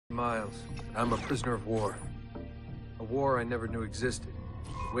Miles. I'm a prisoner of war. A war I never knew existed.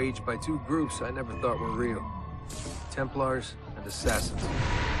 Waged by two groups I never thought were real. Templars and Assassins.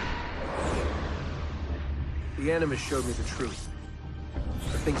 The Animus showed me the truth.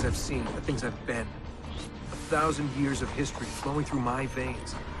 The things I've seen, the things I've been. 1,000 years of history flowing through my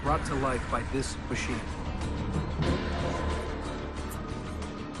veins, brought to life by this machine.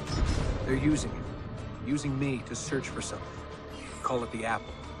 They're using it. Using me to search for something. Call it the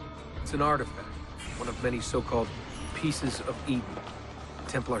Apple. It's an artifact. One of many so-called pieces of Eden.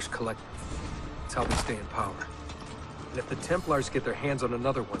 Templars collect them. It's how they stay in power. And if the Templars get their hands on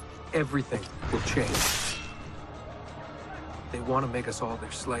another one, everything will change. They want to make us all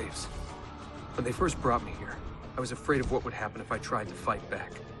their slaves. When they first brought me here, I was afraid of what would happen if I tried to fight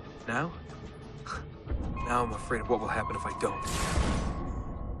back. Now? Now I'm afraid of what will happen if I don't.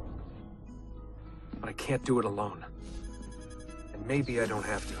 But I can't do it alone. And maybe I don't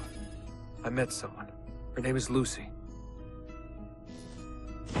have to. I met someone. Her name is Lucy.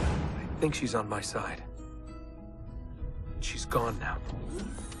 I think she's on my side. She's gone now.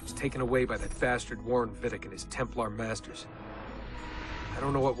 She's taken away by that bastard Warren Vidic and his Templar masters. I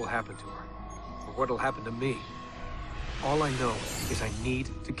don't know what will happen to her, or what'll happen to me. All I know is I need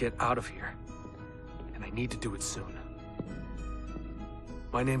to get out of here. And I need to do it soon.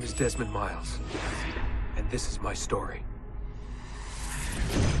 My name is Desmond Miles, and this is my story.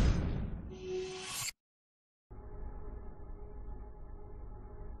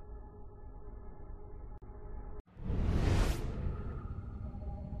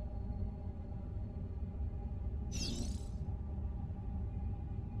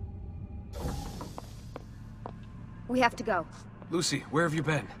 We have to go. Lucy, where have you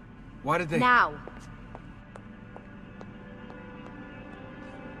been? Why did they— Now!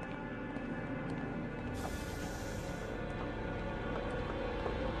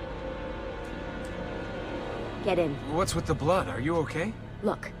 Get in. What's with the blood? Are you okay?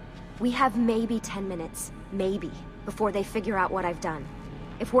 Look, we have maybe 10 minutes, maybe, before they figure out what I've done.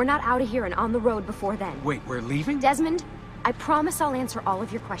 If we're not out of here and on the road before then... Wait, we're leaving? Desmond, I promise I'll answer all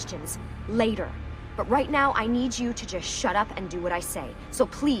of your questions later. But right now, I need you to just shut up and do what I say. So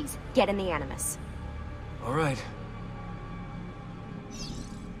please, get in the Animus. All right.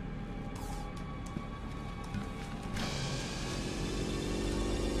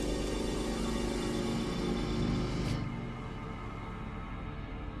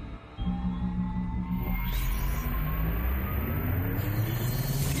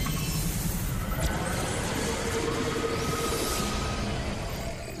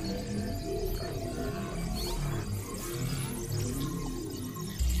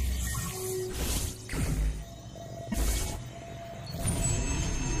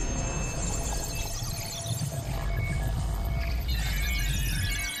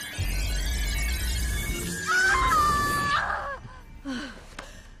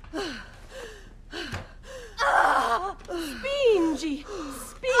 Spingi!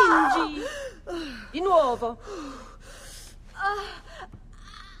 Di nuovo!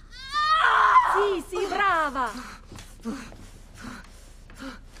 Sì, sì, brava!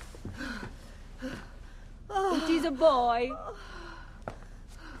 It is a boy.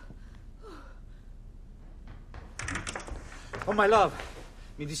 Oh, my love.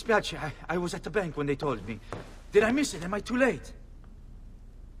 Mi dispiace. I was at the bank when they told me. Did I miss it? Am I too late?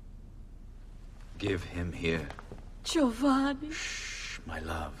 Give him here. Giovanni. Shh, my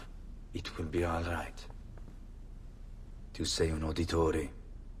love. It will be all right. Tu sei un uditore.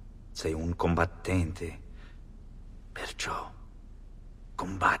 Sei un combattente. Perciò,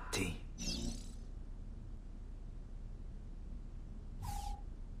 combatti.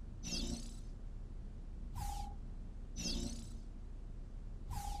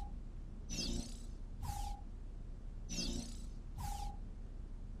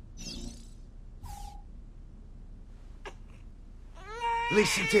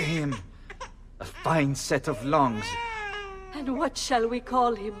 Listen to him. A fine set of lungs. And what shall we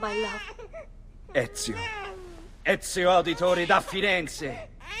call him, my love? Ezio. Ezio Auditore da Firenze.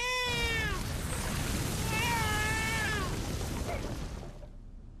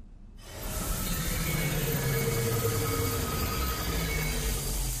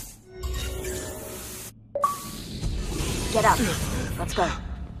 Get up. Let's go.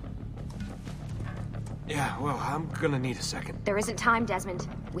 Yeah, well, I'm gonna need a second. There isn't time, Desmond.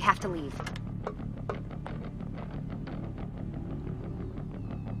 We have to leave.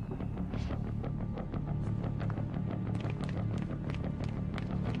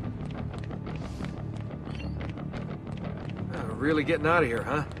 Really getting out of here,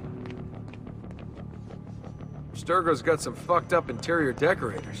 huh? Abstergo's got some fucked up interior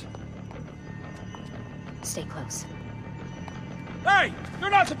decorators. Stay close. Hey!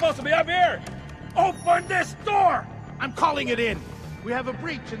 You're not supposed to be up here! Open this door! I'm calling it in. We have a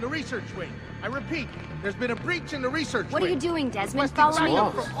breach in the research wing. I repeat, there's been a breach in the research wing. What are you doing, Desmond? Requesting Follow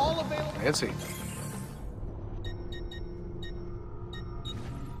me. backup for all available... Fancy.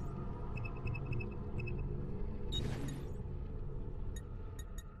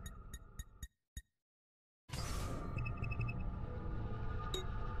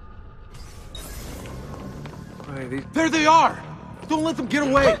 There they are! Don't let them get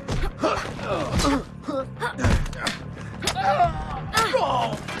away!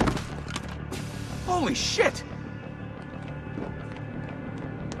 Holy shit!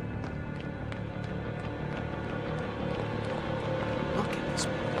 Look at this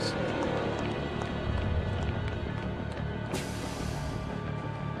place.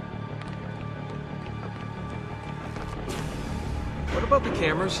 What about the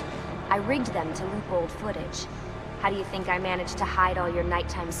cameras? I rigged them to loop old footage. How do you think I managed to hide all your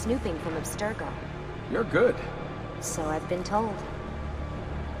nighttime snooping from Abstergo? You're good. So I've been told.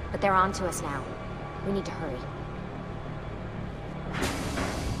 But they're on to us now. We need to hurry.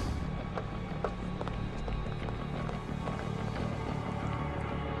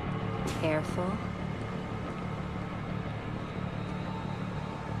 Careful.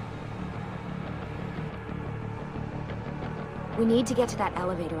 We need to get to that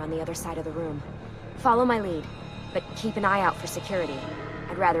elevator on the other side of the room. Follow my lead, but keep an eye out for security.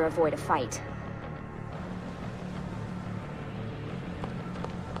 I'd rather avoid a fight.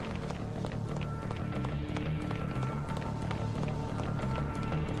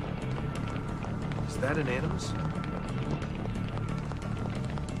 Is that an Animus?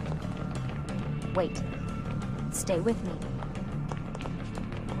 Wait. Stay with me.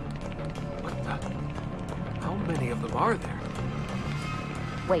 What the? How many of them are there?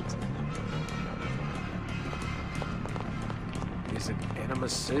 Wait. Is it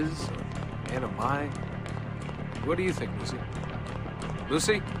Animuses or Animi? What do you think, Lucy?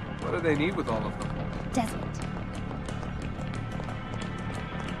 Lucy, what do they need with all of them? Desmond.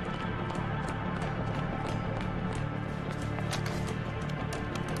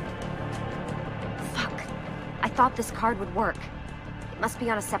 Fuck. I thought this card would work. It must be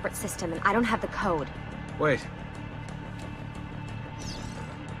on a separate system, and I don't have the code. Wait.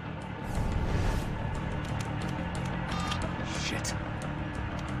 Shit.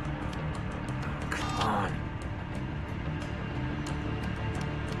 Come on.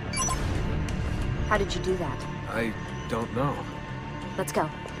 How did you do that? I don't know. Let's go.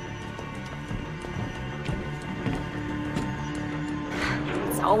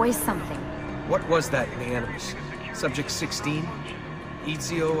 It's always something. What was that in the Animus? Subject 16?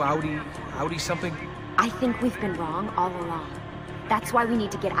 Ezio, Audi something? I think we've been wrong all along. That's why we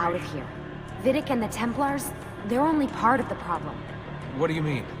need to get out of here. Vidic and the Templars, they're only part of the problem. What do you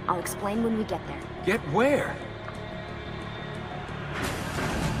mean? I'll explain when we get there. Get where?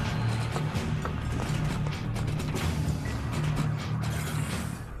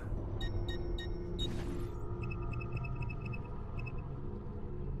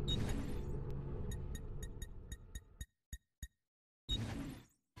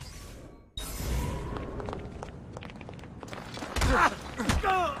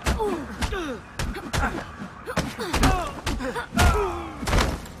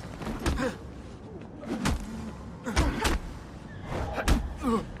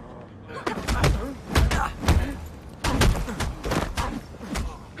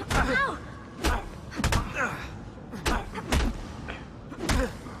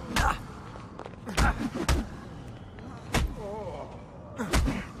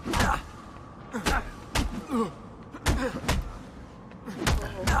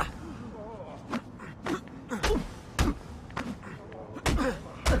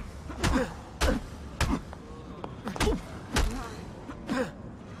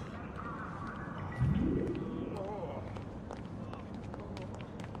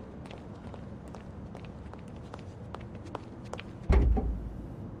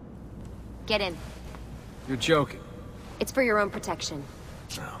 Get in. You're joking. It's for your own protection.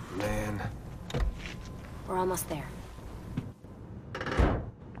 Oh, man. We're almost there.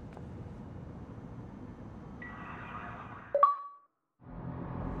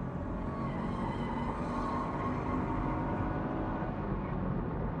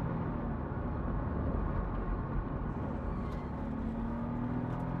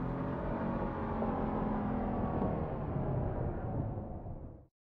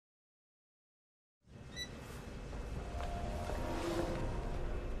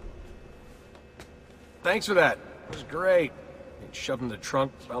 Thanks for that. It was great. Being shoved in the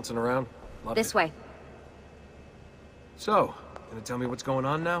trunk, bouncing around. Loved This it. way. So, gonna tell me what's going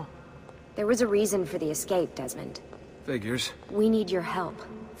on now? There was a reason for the escape, Desmond. Figures. We need your help.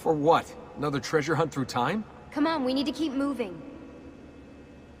 For what? Another treasure hunt through time? Come on, we need to keep moving.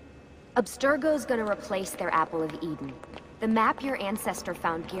 Abstergo's gonna replace their Apple of Eden. The map your ancestor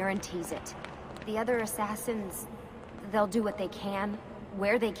found guarantees it. The other assassins, they'll do what they can,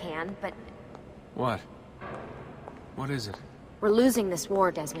 where they can, but... What? What is it? We're losing this war,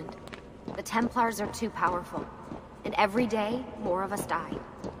 Desmond. The Templars are too powerful. And every day, more of us die.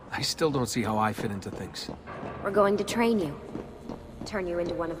 I still don't see how I fit into things. We're going to train you. Turn you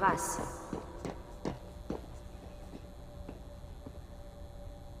into one of us.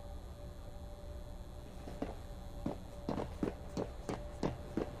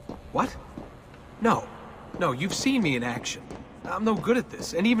 What? No. No, you've seen me in action. I'm no good at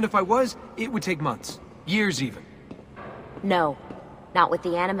this, and even if I was, it would take months. Years even. No. Not with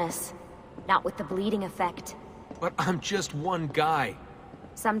the Animus. Not with the bleeding effect. But I'm just one guy.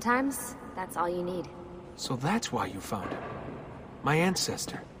 Sometimes, that's all you need. So that's why you found him. My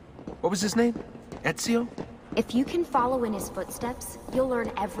ancestor. What was his name? Ezio? If you can follow in his footsteps, you'll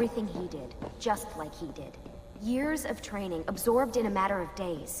learn everything he did, just like he did. Years of training, absorbed in a matter of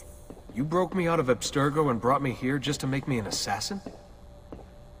days. You broke me out of Abstergo and brought me here just to make me an assassin?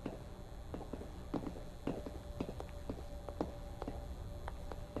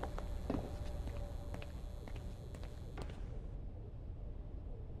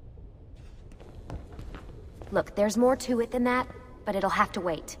 Look, there's more to it than that, but it'll have to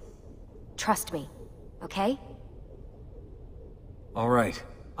wait. Trust me, okay? All right,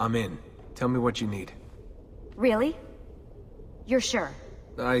 I'm in. Tell me what you need. Really? You're sure?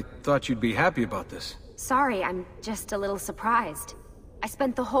 I thought you'd be happy about this. Sorry, I'm just a little surprised. I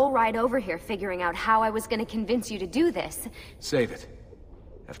spent the whole ride over here figuring out how I was gonna convince you to do this. Save it.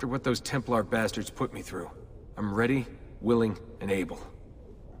 After what those Templar bastards put me through, I'm ready, willing, and able.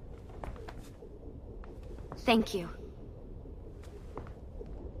 Thank you.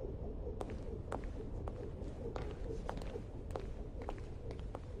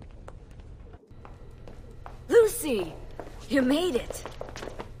 Lucy! You made it!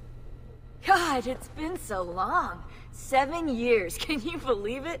 God, it's been so long. 7 years, can you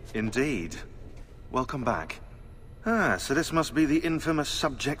believe it? Indeed. Welcome back. Ah, so this must be the infamous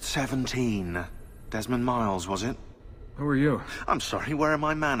Subject 17. Desmond Miles, was it? Who are you? I'm sorry, where are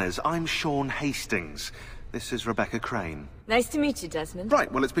my manners? I'm Sean Hastings. This is Rebecca Crane. Nice to meet you, Desmond. Right,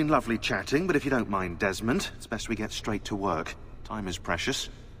 well, it's been lovely chatting, but if you don't mind, Desmond, it's best we get straight to work. Time is precious.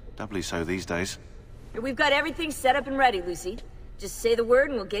 Doubly so these days. We've got everything set up and ready, Lucy. Just say the word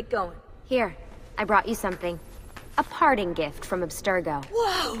and we'll get going. Here, I brought you something. A parting gift from Abstergo.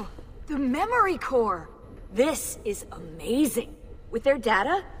 Whoa! The memory core! This is amazing. With their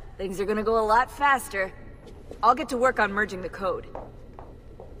data, things are gonna go a lot faster. I'll get to work on merging the code.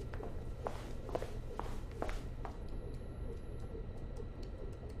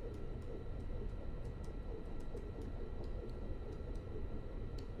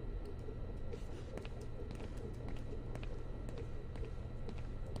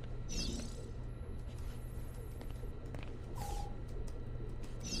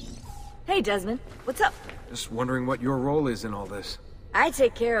 Hey, Desmond. What's up? Just wondering what your role is in all this. I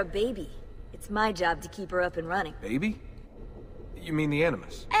take care of Baby. It's my job to keep her up and running. Baby? You mean the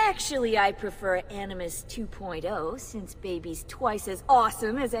Animus? Actually, I prefer Animus 2.0, since Baby's twice as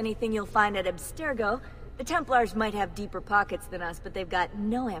awesome as anything you'll find at Abstergo. The Templars might have deeper pockets than us, but they've got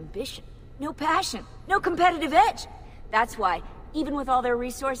no ambition, no passion, no competitive edge. That's why, even with all their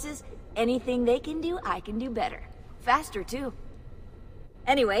resources, anything they can do, I can do better. Faster, too.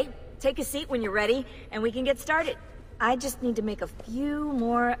 Anyway, take a seat when you're ready, and we can get started. I just need to make a few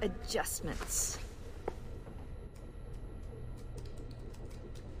more adjustments.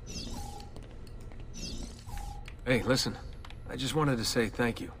 Hey, listen. I just wanted to say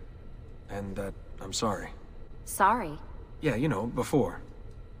thank you. And that I'm sorry. Sorry. Yeah, you know, before.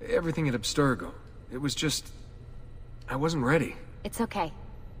 Everything at Abstergo. It was just... I wasn't ready. It's okay.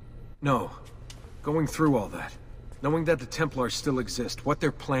 No. Going through all that. Knowing that the Templars still exist, what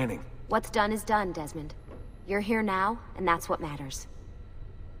they're planning. What's done is done, Desmond. You're here now, and that's what matters.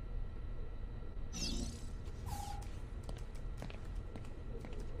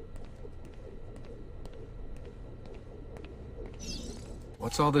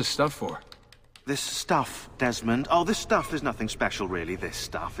 What's all this stuff for? This stuff, Desmond. Oh, this stuff is nothing special, really, this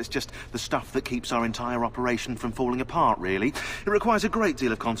stuff. It's just the stuff that keeps our entire operation from falling apart, really. It requires a great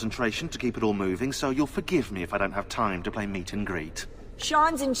deal of concentration to keep it all moving, so you'll forgive me if I don't have time to play meet and greet.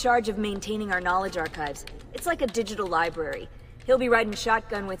 Sean's in charge of maintaining our knowledge archives. It's like a digital library. He'll be riding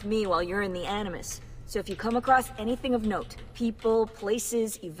shotgun with me while you're in the Animus. So if you come across anything of note, people,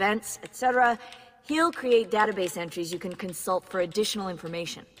 places, events, etc., he'll create database entries you can consult for additional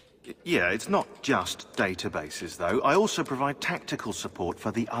information. Yeah, it's not just databases, though. I also provide tactical support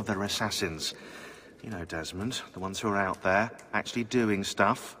for the other assassins. You know, Desmond, the ones who are out there, actually doing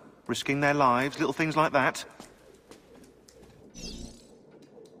stuff, risking their lives, little things like that.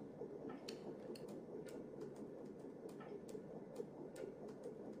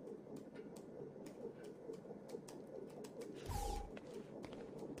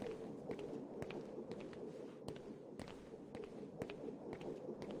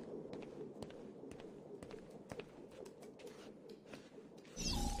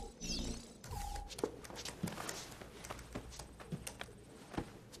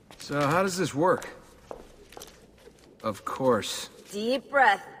 So how does this work? Of course. Deep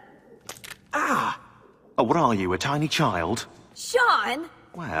breath. Ah! Oh, what are you, a tiny child? Sean!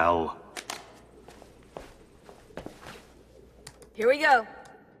 Well... Here we go.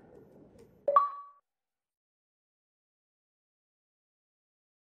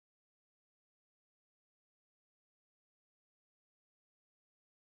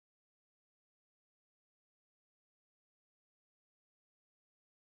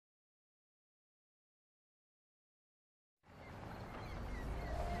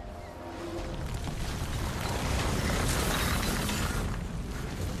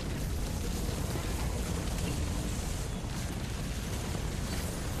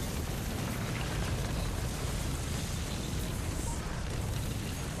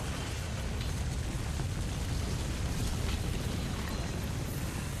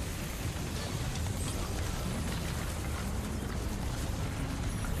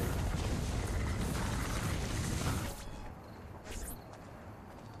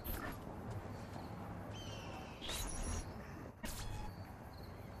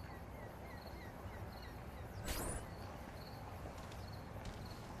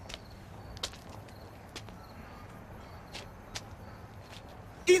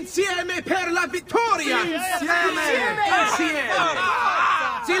 Insieme per la vittoria! Insieme! Insieme!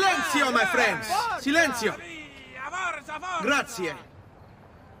 Silenzio, my friends! Silenzio! Grazie.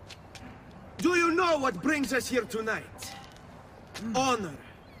 Do you know what brings us here tonight? Honor.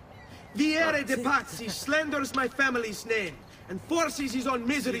 Viere de Pazzi slanders my family's name and forces his own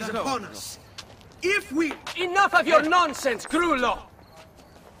miseries upon us. If we... Enough of your nonsense, Grullo!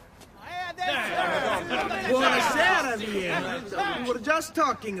 Buonasera, Viera. We were just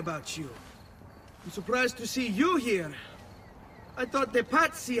talking about you. I'm surprised to see you here. I thought the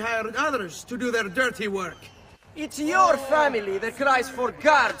Pazzi hired others to do their dirty work. It's your family that cries for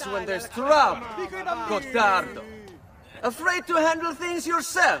guards when there's trouble, Gottardo. Afraid to handle things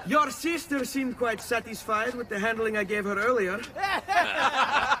yourself? Your sister seemed quite satisfied with the handling I gave her earlier.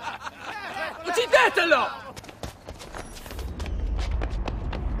 Uccidetelo!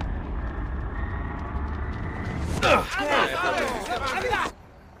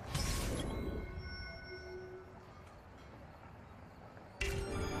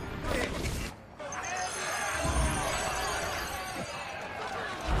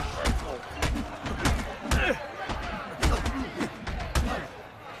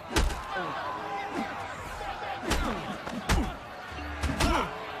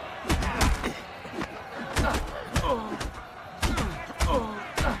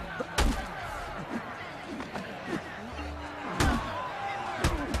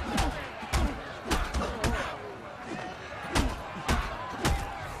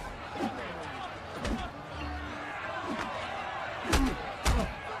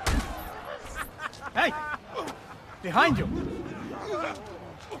 Hey! Behind you!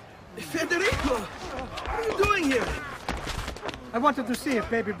 Federico! What are you doing here? I wanted to see if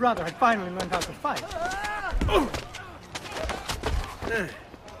baby brother had finally learned how to fight.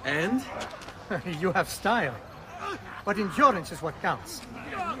 And? You have style. But endurance is what counts.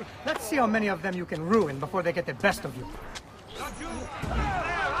 Let's see how many of them you can ruin before they get the best of you.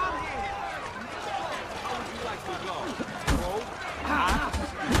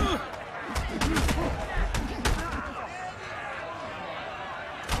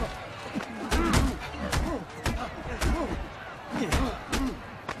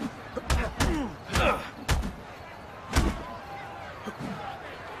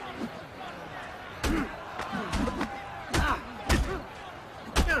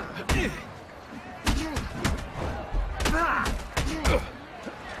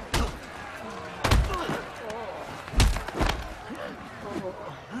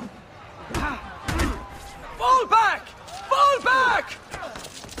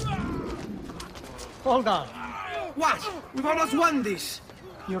 hold on. What? We've almost won this.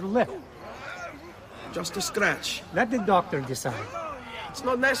 Your lip. Just a scratch. Let the doctor decide. It's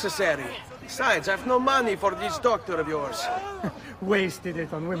not necessary. Besides, I've no money for this doctor of yours. Wasted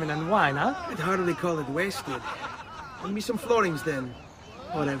it on women and wine, huh? I'd hardly call it wasted. Give me some florins then.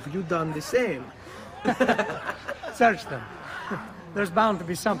 Or have you done the same? Search them. There's bound to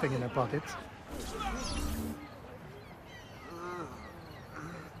be something in their pockets.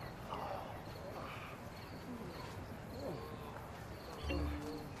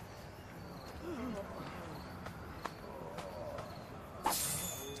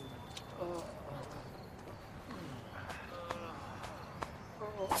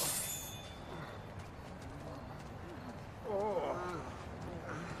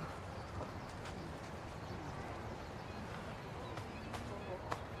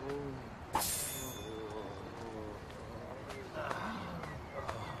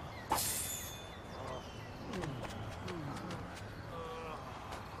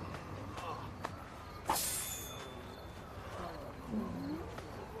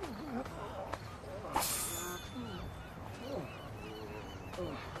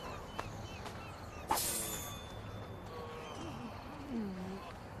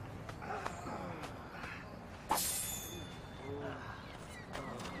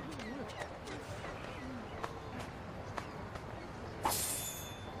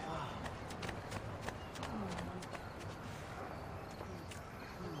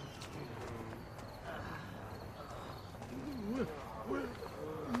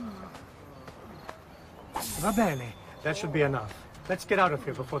 Va bene. That should be enough. Let's get out of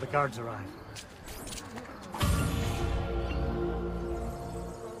here before the guards arrive.